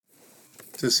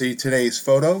To see today's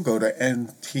photo, go to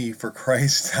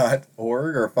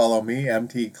mtforchrist.org or follow me,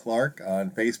 MT Clark,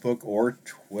 on Facebook or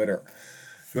Twitter.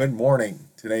 Good morning.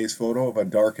 Today's photo of a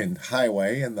darkened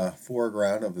highway in the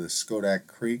foreground of the Skodak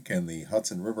Creek and the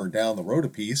Hudson River down the road a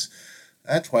piece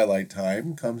at twilight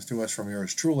time comes to us from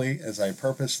yours truly as I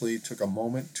purposely took a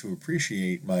moment to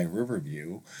appreciate my river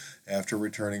view after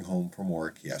returning home from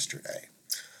work yesterday.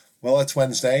 Well, it's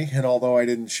Wednesday, and although I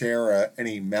didn't share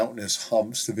any mountainous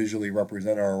humps to visually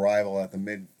represent our arrival at the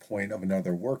midpoint of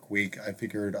another work week, I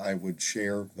figured I would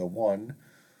share one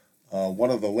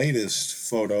of the latest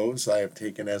photos I have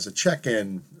taken as a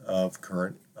check-in of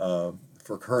current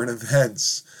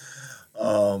events.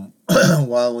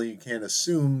 While you can't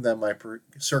assume that my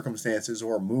circumstances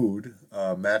or mood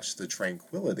match the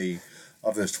tranquility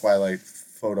of this twilight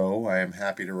photo, I am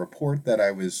happy to report that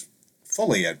I was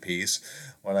fully at peace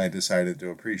when I decided to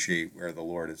appreciate where the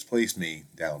Lord has placed me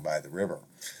down by the river.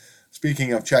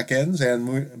 Speaking of check-ins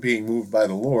and being moved by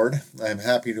the Lord, I am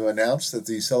happy to announce that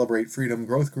the Celebrate Freedom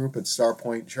Growth Group at Star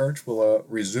Point Church will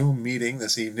resume meeting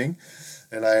this evening,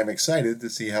 and I am excited to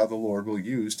see how the Lord will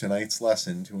use tonight's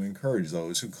lesson to encourage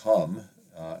those who come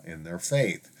in their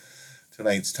faith.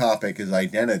 Tonight's topic is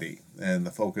identity, and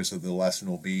the focus of the lesson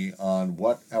will be on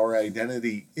what our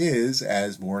identity is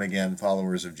as born-again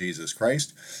followers of Jesus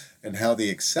Christ, and how the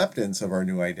acceptance of our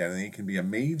new identity can be a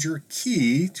major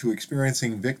key to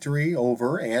experiencing victory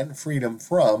over and freedom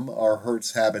from our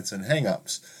hurts, habits, and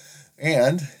hang-ups,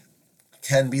 and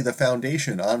can be the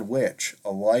foundation on which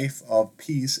a life of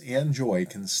peace and joy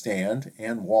can stand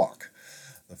and walk.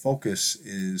 The focus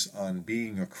is on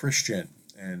being a Christian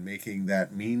and making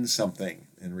that mean something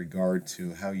in regard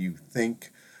to how you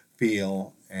think,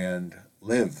 feel, and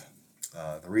live.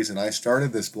 The reason I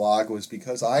started this blog was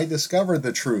because I discovered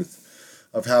the truth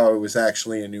of how I was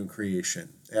actually a new creation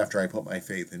after I put my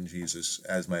faith in Jesus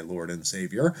as my Lord and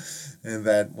Savior, and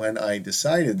that when I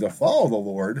decided to follow the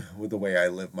Lord with the way I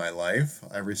live my life,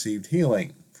 I received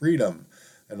healing, freedom,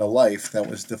 and a life that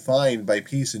was defined by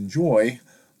peace and joy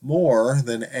more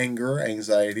than anger,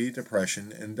 anxiety,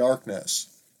 depression, and darkness.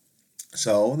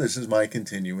 So this is my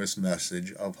continuous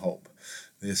message of hope.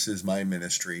 This is my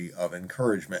ministry of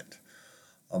encouragement.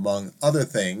 Among other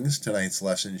things, tonight's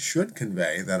lesson should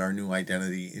convey that our new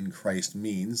identity in Christ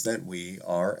means that we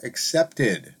are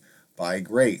accepted by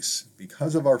grace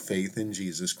because of our faith in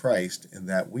Jesus Christ, and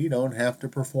that we don't have to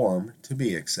perform to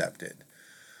be accepted.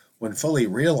 When fully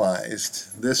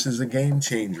realized, this is a game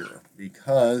changer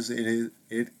because it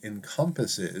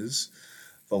encompasses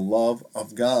the love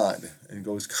of God and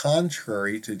goes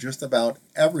contrary to just about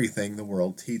everything the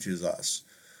world teaches us.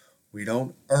 We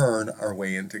don't earn our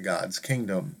way into God's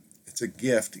kingdom. It's a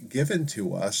gift given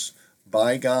to us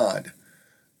by God.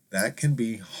 That can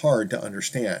be hard to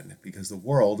understand because the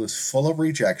world is full of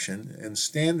rejection and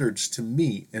standards to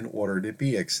meet in order to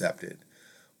be accepted.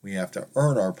 We have to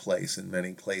earn our place in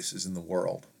many places in the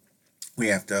world. We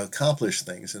have to accomplish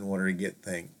things in order to get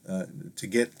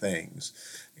things.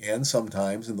 And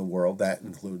sometimes in the world that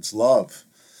includes love.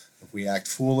 If we act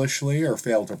foolishly or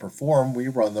fail to perform, we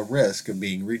run the risk of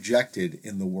being rejected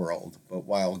in the world. But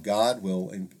while God will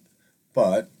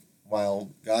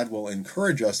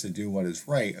encourage us to do what is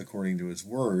right according to His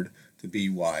Word, to be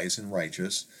wise and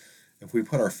righteous, if we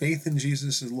put our faith in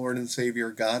Jesus as Lord and Savior,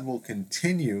 God will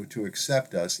continue to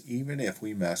accept us even if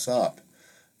we mess up.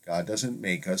 God doesn't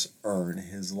make us earn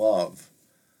His love.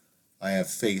 I have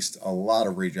faced a lot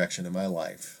of rejection in my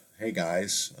life. Hey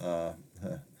guys,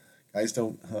 guys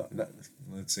don't,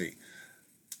 let's see.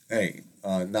 Hey,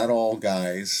 not all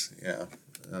guys, yeah.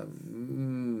 I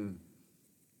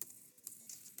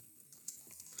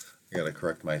gotta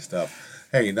correct my stuff.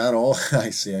 Hey, not all,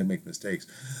 I see I make mistakes.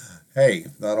 Hey,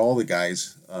 not all the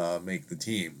guys make the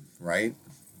team, right?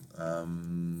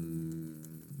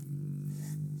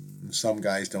 Some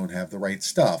guys don't have the right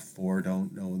stuff or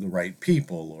don't know the right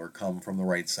people or come from the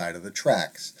right side of the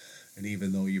tracks. And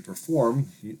even though you perform,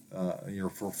 your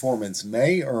performance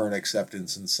may earn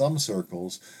acceptance in some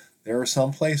circles, there are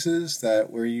some places that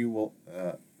where you will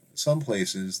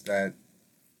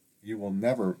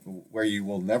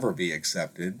never be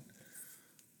accepted.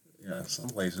 Yeah, some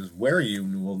places where you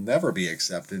will never be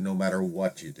accepted no matter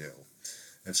what you do.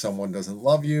 If someone doesn't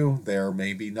love you, there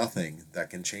may be nothing that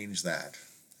can change that.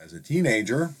 As a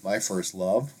teenager, my first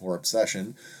love or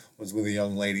obsession was with a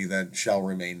young lady that shall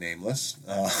remain nameless,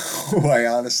 who I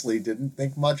honestly didn't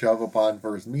think much of upon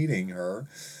first meeting her,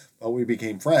 but we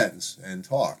became friends and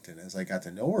talked. And as I got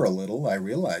to know her a little, I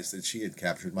realized that she had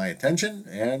captured my attention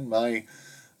and my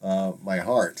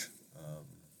heart.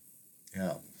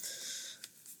 Yeah.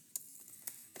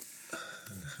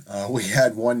 We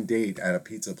had one date at a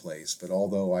pizza place, but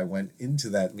although I went into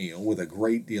that meal with a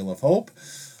great deal of hope,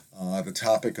 the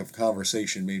topic of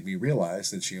conversation made me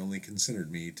realize that she only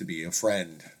considered me to be a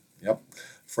friend. Yep,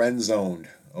 friend zoned.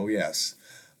 Oh, yes.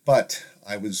 But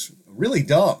I was really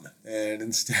dumb, and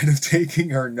instead of taking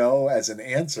her no as an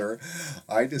answer,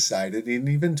 I decided and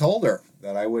even told her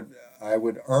that I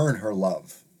would earn her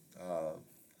love. Uh,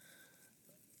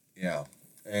 yeah,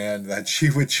 and that she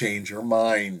would change her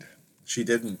mind. She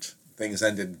didn't. Things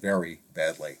ended very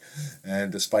badly.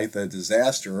 And despite the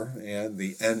disaster and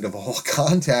the end of all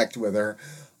contact with her,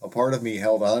 a part of me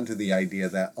held on to the idea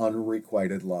that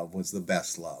unrequited love was the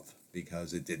best love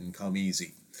because it didn't come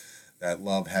easy. That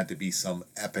love had to be some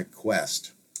epic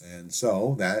quest. And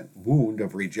so that wound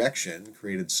of rejection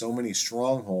created so many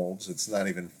strongholds, it's not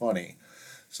even funny,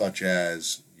 such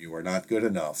as you are not good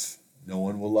enough, no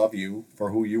one will love you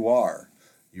for who you are.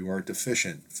 You are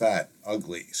deficient, fat,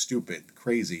 ugly, stupid,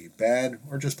 crazy, bad,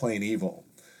 or just plain evil.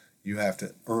 You have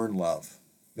to earn love.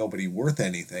 Nobody worth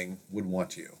anything would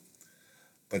want you.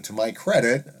 But to my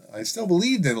credit, I still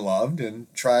believed in love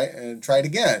and tried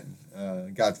again.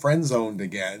 Got friend zoned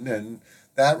again, and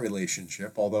that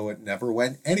relationship, although it never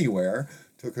went anywhere,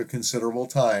 took a considerable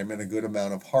time and a good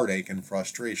amount of heartache and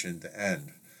frustration to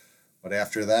end. But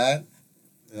after that,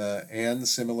 and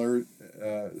similar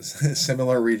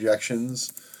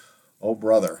rejections, oh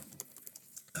brother,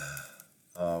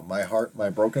 my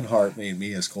broken heart made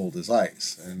me as cold as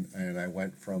ice, and I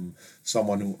went from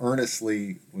someone who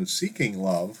earnestly was seeking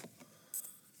love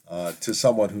to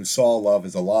someone who saw love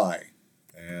as a lie,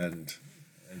 and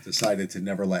decided to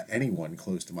never let anyone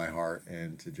close to my heart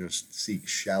and to just seek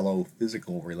shallow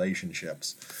physical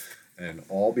relationships, and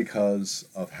all because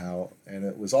of how, and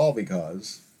it was all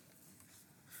because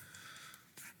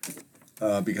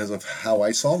of how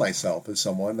I saw myself as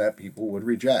someone that people would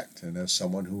reject and as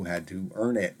someone who had to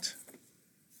earn it.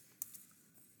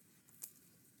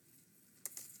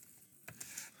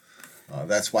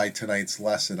 That's why tonight's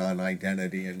lesson on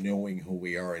identity and knowing who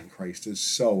we are in Christ is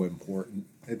so important.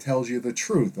 It tells you the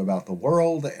truth about the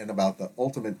world and about the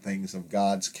ultimate things of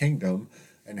God's kingdom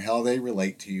and how they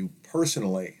relate to you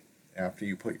personally. After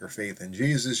you put your faith in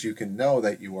Jesus, you can know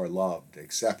that you are loved,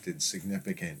 accepted,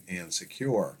 significant, and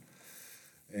secure.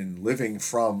 And living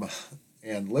from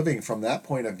that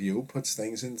point of view puts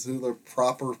things into the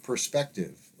proper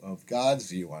perspective of God's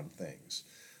view on things,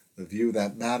 the view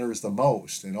that matters the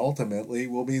most, and ultimately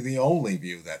will be the only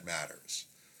view that matters.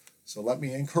 So let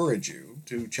me encourage you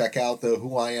to check out the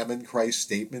Who I Am in Christ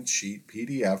Statement Sheet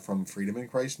PDF from Freedom in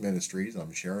Christ Ministries.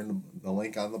 I'm sharing the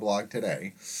link on the blog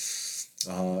today.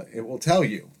 It will tell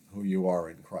you who you are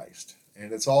in Christ,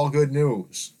 and it's all good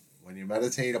news. When you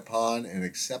meditate upon and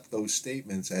accept those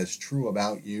statements as true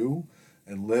about you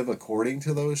and live according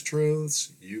to those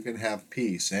truths, you can have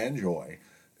peace and joy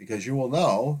because you will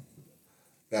know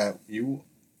that you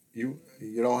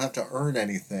don't have to earn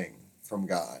anything from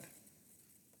God.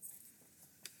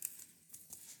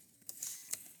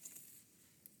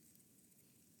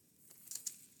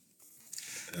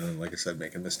 Like I said,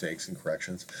 making mistakes and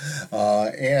corrections,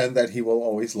 and that he will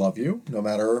always love you no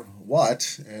matter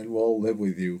what and will live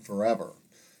with you forever.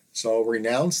 So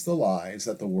renounce the lies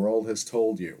that the world has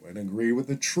told you and agree with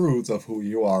the truth of who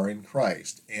you are in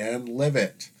Christ and live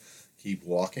it. Keep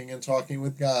walking and talking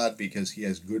with God because he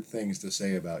has good things to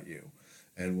say about you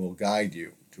and will guide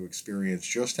you to experience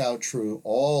just how true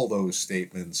all those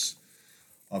statements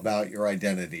about your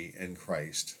identity in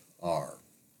Christ are.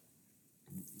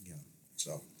 Yeah.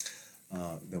 So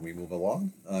then we move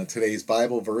along. Today's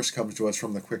Bible verse comes to us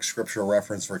from the Quick Scriptural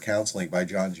Reference for Counseling by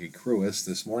John G. Cruis.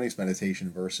 This morning's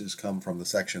meditation verses come from the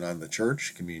section on the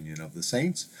church, communion of the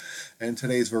saints. And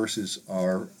today's verses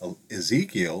are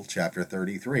Ezekiel chapter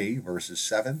 33, verses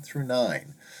 7 through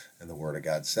 9. And the Word of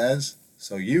God says,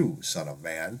 "So you, son of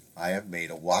man, I have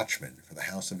made a watchman for the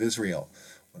house of Israel.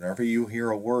 Whenever you hear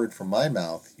a word from my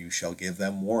mouth, you shall give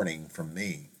them warning from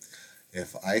me.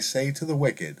 If I say to the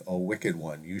wicked, O wicked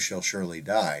one, you shall surely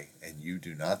die, and you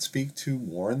do not speak to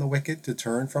warn the wicked to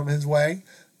turn from his way,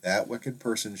 that wicked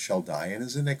person shall die in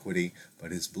his iniquity,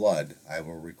 but his blood I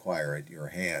will require at your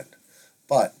hand.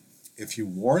 But if you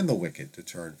warn the wicked to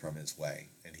turn from his way,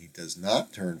 and he does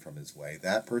not turn from his way,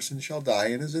 that person shall die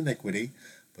in his iniquity,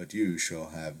 but you shall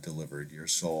have delivered your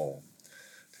soul."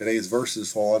 Today's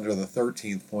verses fall under the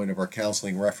 13th point of our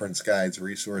Counseling Reference Guides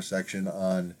resource section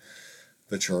on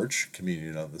the church,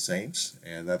 communion of the saints,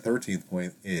 and that 13th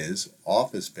point is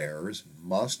office bearers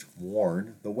must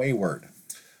warn the wayward.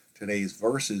 Today's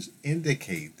verses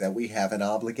indicate that we have an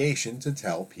obligation to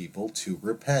tell people to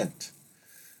repent.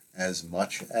 As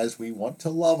much as we want to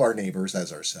love our neighbors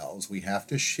as ourselves, we have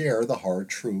to share the hard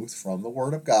truth from the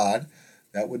Word of God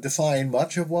that would define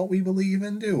much of what we believe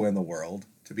and do in the world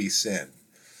to be sin.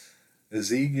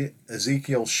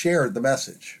 Ezekiel shared the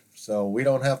message, so we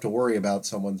don't have to worry about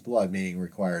someone's blood being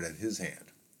required at his hand.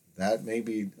 That may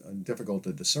be difficult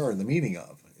to discern the meaning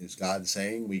of. Is God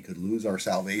saying we could lose our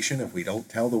salvation if we don't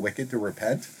tell the wicked to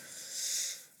repent?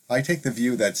 I take the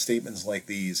view that statements like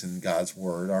these in God's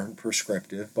Word aren't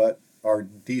prescriptive, but are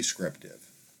descriptive.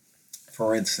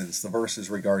 For instance, the verses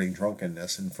regarding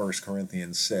drunkenness in 1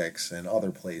 Corinthians 6 and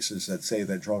other places that say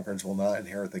that drunkards will not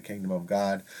inherit the kingdom of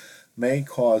God may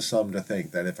cause some to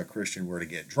think that if a Christian were to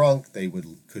get drunk, they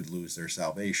could lose their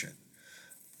salvation.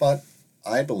 But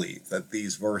I believe that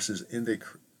these verses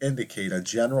indicate a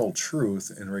general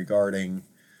truth in regard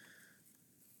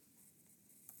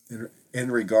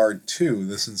to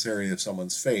the sincerity of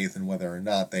someone's faith and whether or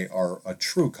not they are a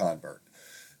true convert.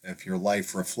 If your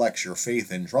life reflects your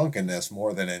faith in drunkenness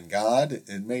more than in God,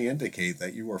 it may indicate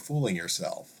that you are fooling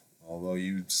yourself. Although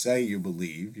you say you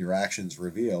believe, your actions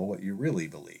reveal what you really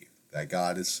believe, that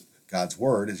God's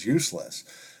word is useless,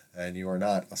 and you are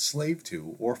not a slave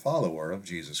to or follower of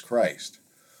Jesus Christ.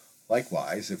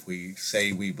 Likewise, if we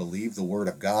say we believe the word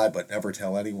of God but never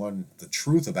tell anyone the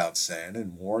truth about sin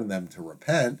and warn them to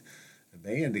repent, it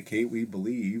may indicate we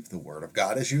believe the word of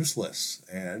God is useless,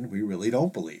 and we really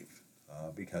don't believe,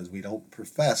 because we don't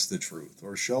profess the truth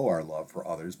or show our love for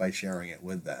others by sharing it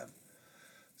with them.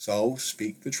 So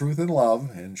speak the truth in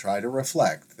love and try to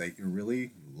reflect that you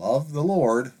really love the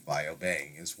Lord by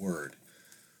obeying His word.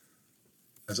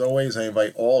 As always, I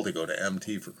invite all to go to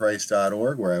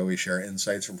mtforchrist.org, where I always share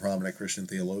insights from prominent Christian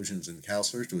theologians and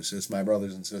counselors to assist my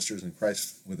brothers and sisters in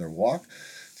Christ with their walk.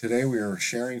 Today we are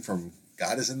sharing from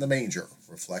God is in the Manger,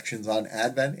 Reflections on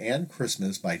Advent and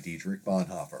Christmas by Dietrich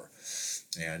Bonhoeffer.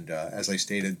 And as I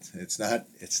stated, it's not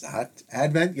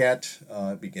Advent yet.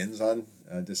 It begins on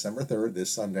December 3rd,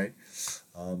 this Sunday.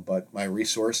 But my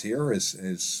resource here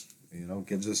is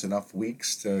gives us enough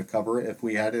weeks to cover it if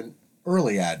we had an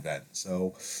early Advent.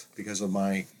 So because of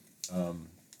my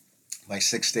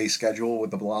 6-day schedule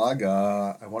with the blog,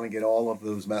 I want to get all of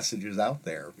those messages out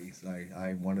there because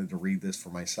I wanted to read this for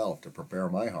myself to prepare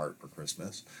my heart for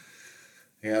Christmas.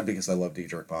 And because I love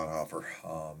Dietrich Bonhoeffer,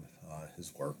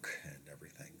 his work and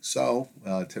everything. So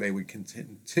today we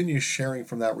continue sharing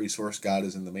from that resource, God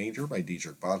is in the Manger by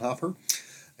Dietrich Bonhoeffer.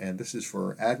 And this is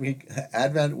for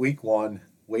Advent Week 1,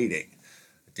 Waiting,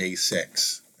 Day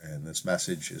 6. And this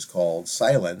message is called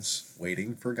Silence,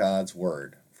 Waiting for God's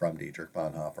Word from Dietrich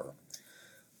Bonhoeffer.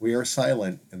 We are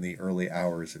silent in the early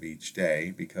hours of each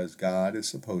day because God is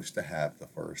supposed to have the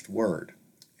first word.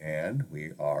 And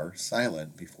we are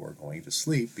silent before going to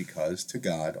sleep because to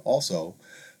God also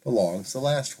belongs the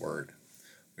last word.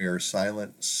 We are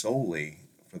silent solely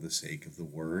for the sake of the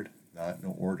word, not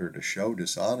in order to show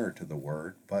dishonor to the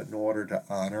word, but in order to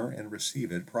honor and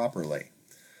receive it properly.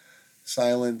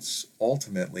 Silence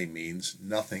ultimately means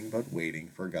nothing but waiting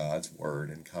for God's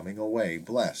word and coming away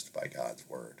blessed by God's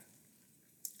word.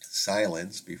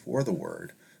 Silence before the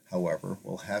word, however,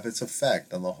 will have its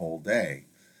effect on the whole day.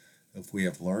 If we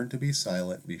have learned to be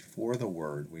silent before the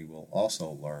word, we will also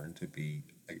learn to be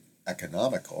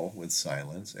economical with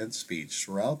silence and speech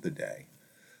throughout the day.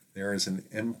 There is an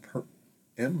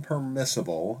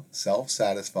impermissible,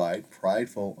 self-satisfied,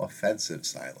 prideful, offensive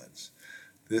silence.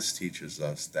 This teaches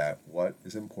us that what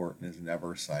is important is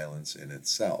never silence in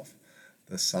itself.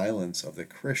 The silence of the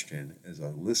Christian is a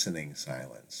listening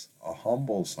silence, a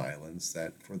humble silence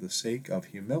that, for the sake of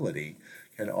humility,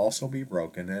 can also be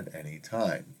broken at any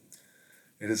time.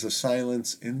 It is a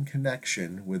silence in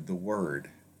connection with the Word.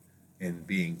 In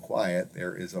being quiet,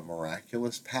 there is a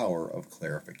miraculous power of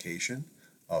clarification,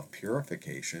 of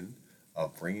purification,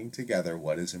 of bringing together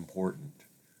what is important.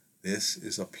 This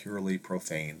is a purely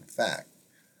profane fact.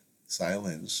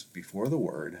 Silence before the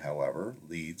Word, however,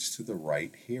 leads to the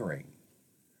right hearing,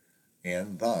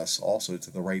 and thus also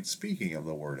to the right speaking of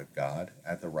the Word of God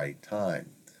at the right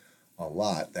time. A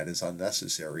lot that is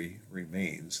unnecessary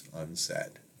remains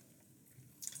unsaid.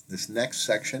 This next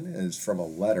section is from a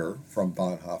letter from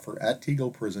Bonhoeffer at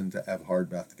Tegel Prison to Everhard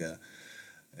Bethge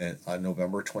on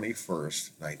November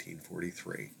 21st,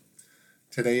 1943.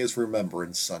 Today is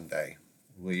Remembrance Sunday.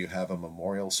 Will you have a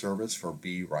memorial service for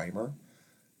B. Reimer?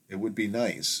 It would be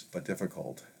nice, but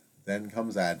difficult. Then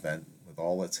comes Advent with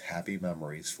all its happy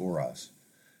memories for us.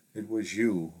 It was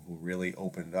you who really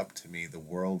opened up to me the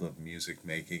world of music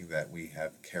making that we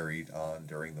have carried on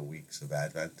during the weeks of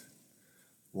Advent.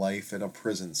 Life in a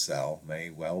prison cell may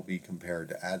well be compared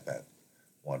to Advent.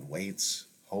 One waits,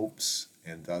 hopes,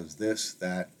 and does this,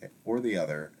 that, or the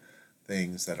other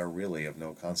things that are really of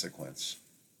no consequence.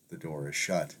 The door is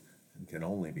shut and can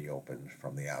only be opened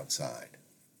from the outside.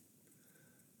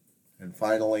 And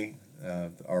finally,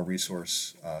 our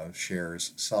resource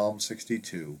shares Psalm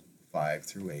 62, 5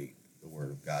 through 8. The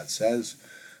Word of God says,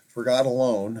 "For God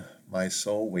alone my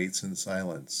soul waits in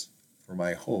silence, for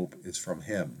my hope is from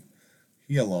him.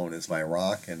 He alone is my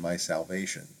rock and my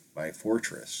salvation, my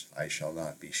fortress, I shall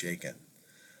not be shaken.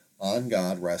 On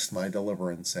God rests my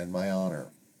deliverance and my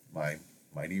honor. My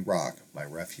mighty rock, my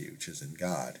refuge is in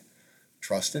God.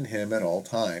 Trust in him at all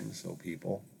times, O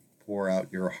people. Pour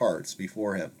out your hearts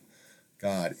before him.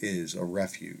 God is a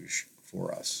refuge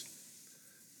for us."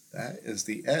 That is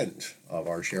the end of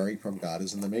our sharing from God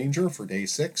is in the Manger for day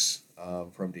 6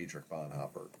 from Dietrich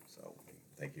Bonhoeffer. So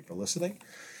thank you for listening.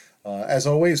 As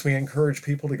always, we encourage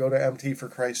people to go to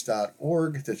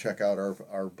mtforchrist.org to check out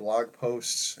our blog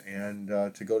posts and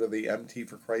to go to the MT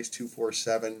for Christ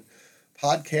 247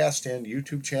 podcast and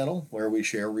YouTube channel, where we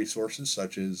share resources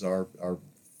such as our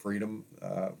freedom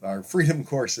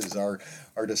courses, our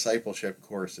discipleship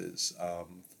courses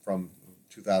from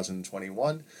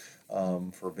 2021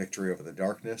 for Victory Over the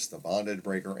Darkness, The Bondage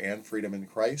Breaker, and Freedom in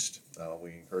Christ.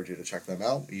 We encourage you to check them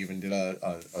out. We even did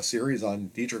a series on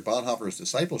Dietrich Bonhoeffer's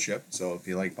discipleship, so if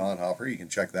you like Bonhoeffer, you can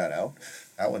check that out.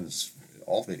 That one's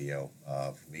all video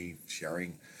of me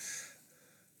sharing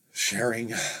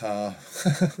PowerPoint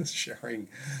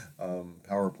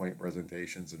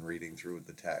presentations and reading through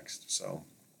the text. So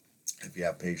if you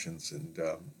have patience and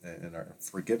are a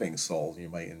forgiving soul, you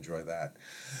might enjoy that.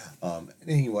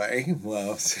 Anyway,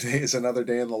 well, today is another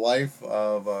day in the life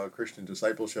of Christian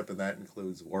discipleship, and that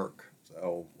includes work.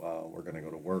 So we're going to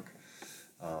go to work,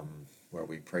 where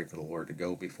we pray for the Lord to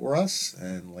go before us.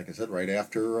 And like I said, right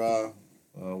after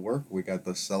work, we got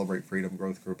the Celebrate Freedom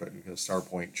Growth Group at Star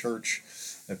Point Church.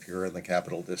 If you're in the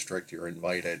Capital District, you're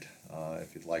invited.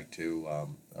 If you'd like to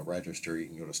register, you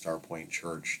can go to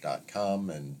starpointchurch.com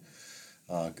and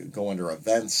go under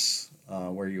events,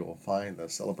 where you will find the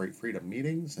Celebrate Freedom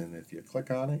meetings, and if you click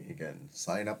on it, you can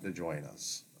sign up to join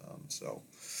us. So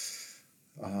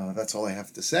that's all I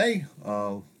have to say.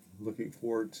 Looking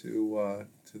forward to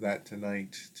that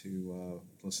tonight, to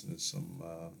listen to some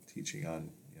teaching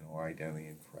on our identity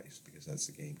in Christ, because that's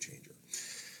the game changer.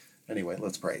 Anyway,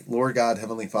 let's pray. Lord God,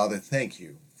 Heavenly Father, thank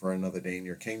you for another day in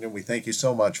your kingdom. We thank you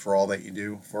so much for all that you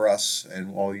do for us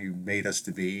and all you made us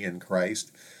to be in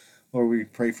Christ. Lord, we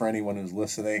pray for anyone who's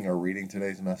listening or reading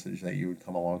today's message, that you would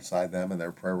come alongside them in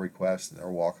their prayer requests and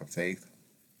their walk of faith,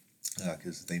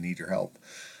 because they need your help.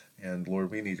 And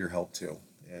Lord, we need your help too.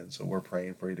 And so we're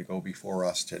praying for you to go before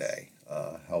us today.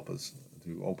 Help us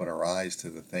to open our eyes to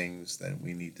the things that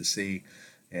we need to see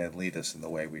and lead us in the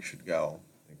way we should go.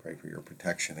 We pray for your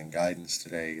protection and guidance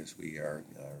today as we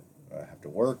have to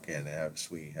work and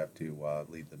as we have to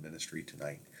lead the ministry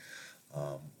tonight.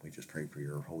 We just pray for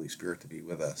your Holy Spirit to be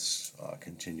with us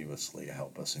continuously, to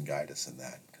help us and guide us in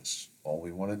that, because all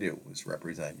we want to do is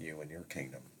represent you in your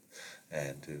kingdom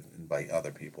and to invite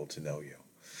other people to know you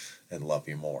and love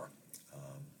you more.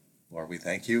 Lord, we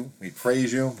thank you, we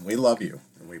praise you, we love you,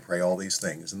 and we pray all these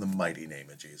things in the mighty name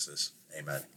of Jesus. Amen.